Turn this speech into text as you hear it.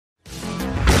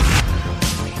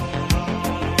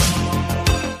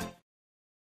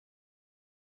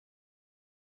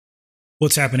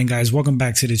What's happening, guys? Welcome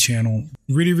back to the channel.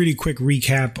 Really quick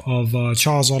recap of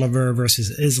Charles Oliveira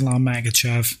versus Islam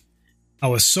Makhachev. I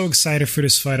was so excited for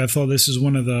this fight. I thought this was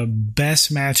one of the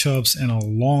best matchups in a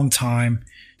long time.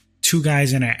 Two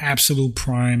guys in their absolute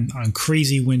prime on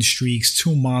crazy win streaks,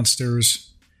 two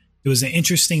monsters. It was an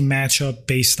interesting matchup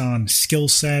based on skill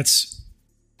sets,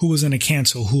 who was going to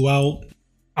cancel who out.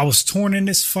 I was torn in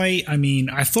this fight.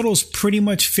 I thought it was pretty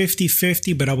much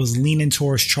 50-50, but I was leaning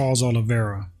towards Charles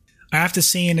Oliveira. I have to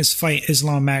say in this fight,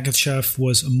 Islam Makhachev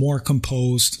was more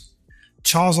composed.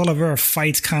 Charles Oliveira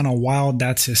fights kind of wild.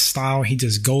 That's his style. He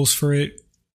just goes for it.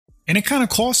 And it kind of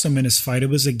cost him in this fight. It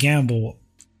was a gamble.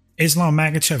 Islam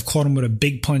Makhachev caught him with a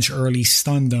big punch early,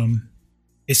 stunned him.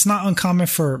 It's not uncommon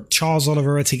for Charles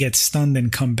Oliveira to get stunned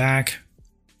and come back.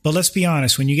 But let's be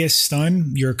honest, when you get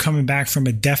stunned, you're coming back from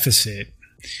a deficit.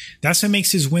 That's what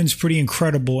makes his wins pretty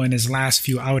incredible in his last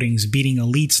few outings, beating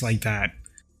elites like that.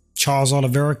 Charles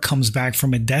Oliveira comes back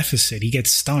from a deficit. He gets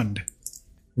stunned,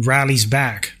 rallies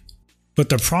back. But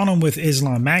the problem with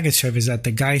Islam Makhachev is that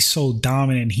the guy's so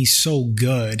dominant, he's so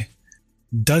good,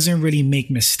 doesn't really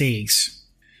make mistakes.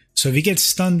 So if you get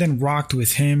stunned and rocked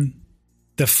with him,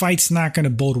 the fight's not going to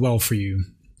bode well for you,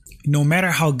 no matter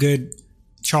how good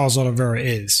Charles Oliveira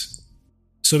is.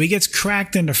 So he gets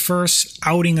cracked in the first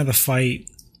outing of the fight,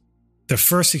 the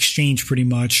first exchange pretty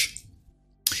much.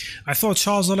 I thought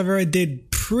Charles Oliveira did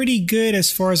pretty good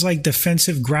as far as like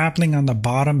defensive grappling on the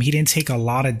bottom. He didn't take a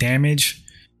lot of damage.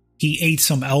 He ate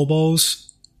some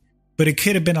elbows, but it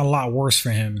could have been a lot worse for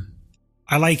him.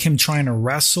 I like him trying to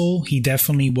wrestle. He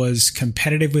definitely was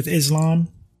competitive with Islam.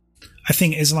 I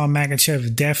think Islam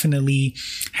Makhachev definitely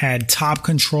had top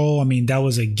control. That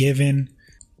was a given.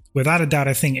 Without a doubt,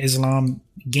 I think Islam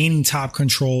gaining top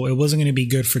control, it wasn't going to be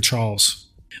good for Charles.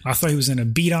 I thought he was going to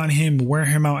beat on him, wear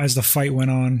him out as the fight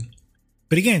went on.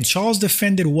 But again, Charles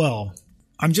defended well.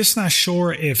 I'm just not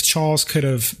sure if Charles could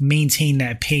have maintained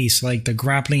that pace, like the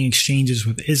grappling exchanges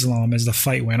with Islam as the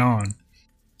fight went on.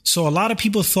 So a lot of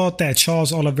people thought that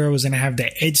Charles Oliveira was going to have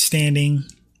the edge standing.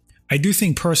 I do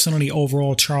think personally,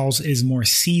 overall, Charles is more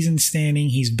seasoned standing.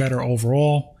 He's better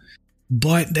overall.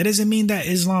 But that doesn't mean that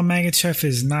Islam Makhachev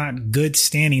is not good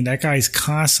standing. That guy's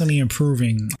constantly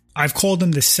improving. I've called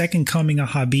him the second coming of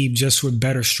Khabib, just with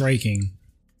better striking.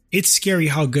 It's scary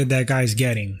how good that guy's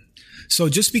getting. So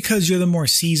just because you're the more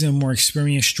seasoned, more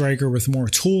experienced striker with more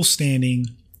tools standing,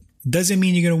 doesn't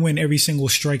mean you're going to win every single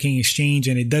striking exchange,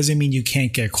 and it doesn't mean you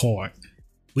can't get caught.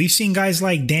 We've seen guys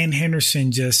like Dan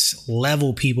Henderson just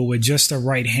level people with just the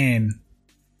right hand.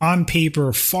 On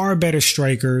paper, far better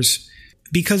strikers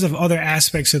because of other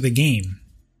aspects of the game.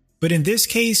 But in this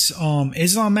case, Islam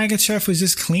Makhachev was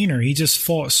just cleaner. He just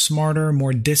fought smarter,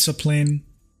 more disciplined,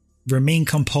 remained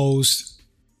composed.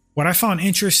 What I found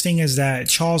interesting is that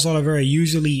Charles Oliveira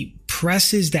usually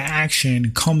presses the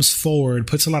action, comes forward,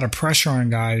 puts a lot of pressure on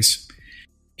guys.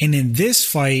 And in this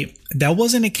fight, that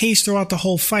wasn't the case throughout the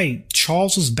whole fight.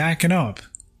 Charles was backing up.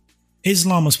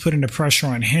 Islam was putting the pressure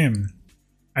on him.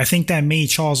 I think that made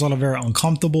Charles Oliveira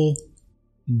uncomfortable.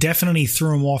 Definitely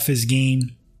threw him off his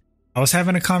game. I was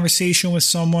having a conversation with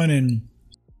someone and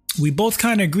we both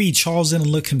kind of agreed Charles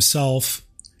didn't look himself.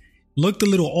 Looked a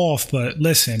little off, but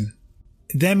listen,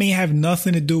 that may have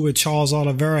nothing to do with Charles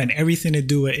Oliveira and everything to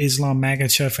do with Islam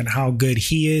Makhachev and how good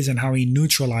he is and how he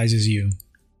neutralizes you.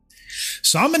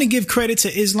 So I'm going to give credit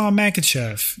to Islam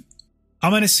Makhachev.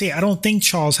 I'm going to say I don't think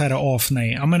Charles had an off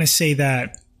night. I'm going to say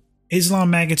that Islam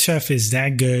Makhachev is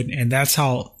that good, and that's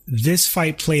how this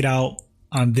fight played out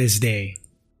on this day.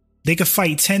 They could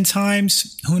fight 10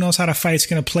 times. Who knows how the fight's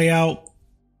going to play out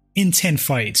in 10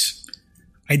 fights.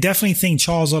 I definitely think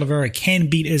Charles Oliveira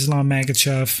can beat Islam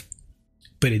Makhachev,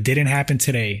 but it didn't happen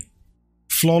today.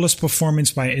 Flawless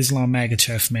performance by Islam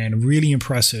Makhachev, man. Really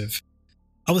impressive.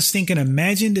 I was thinking,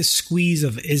 imagine the squeeze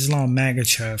of Islam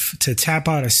Makhachev to tap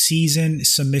out a seasoned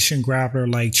submission grappler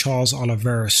like Charles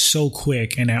Oliveira so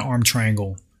quick in that arm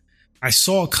triangle. I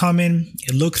saw it coming.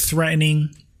 It looked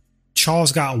threatening.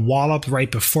 Charles got walloped right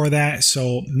before that,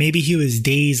 so maybe he was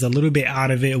dazed, a little bit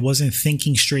out of it, wasn't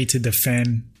thinking straight to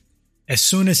defend. As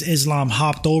soon as Islam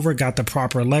hopped over, got the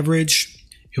proper leverage,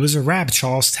 it was a wrap.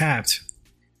 Charles tapped.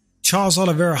 Charles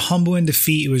Oliveira humble in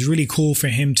defeat. It was really cool for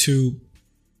him to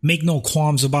make no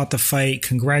qualms about the fight,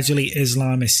 congratulate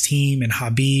Islam, his team, and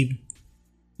Khabib.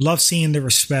 Love seeing the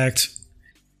respect.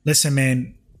 Listen,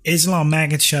 man, Islam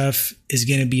Makhachev is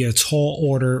going to be a tall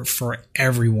order for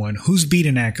everyone. Who's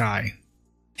beating that guy?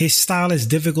 His style is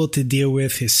difficult to deal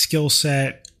with. His skill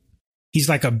set. He's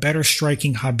like a better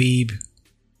striking Khabib.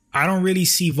 I don't really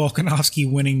see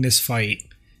Volkanovski winning this fight.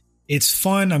 It's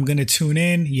fun. I'm going to tune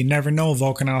in. You never know.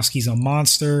 Volkanovski's a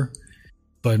monster.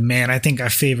 But man, I think I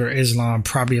favor Islam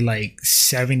probably like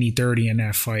 70-30 in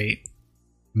that fight.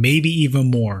 Maybe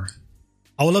even more.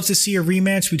 I would love to see a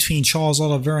rematch between Charles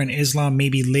Oliveira and Islam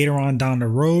maybe later on down the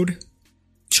road.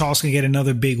 Charles can get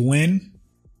another big win.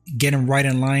 Get him right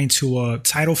in line to a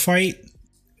title fight.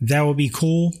 That would be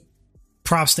cool.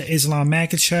 Props to Islam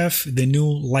Makhachev, the new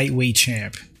lightweight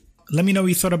champ. Let me know what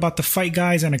you thought about the fight,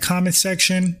 guys, in the comment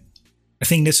section. I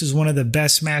think this is one of the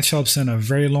best matchups in a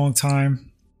very long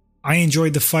time. I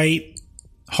enjoyed the fight.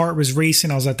 Heart was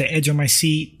racing. I was at the edge of my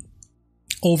seat.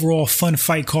 Overall, fun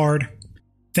fight card.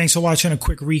 Thanks for watching a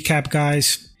quick recap,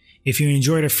 guys. If you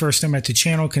enjoyed it first time at the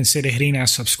channel, consider hitting that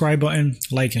subscribe button,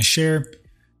 like and share.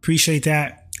 Appreciate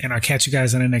that. And I'll catch you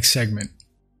guys in the next segment.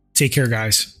 Take care,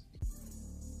 guys.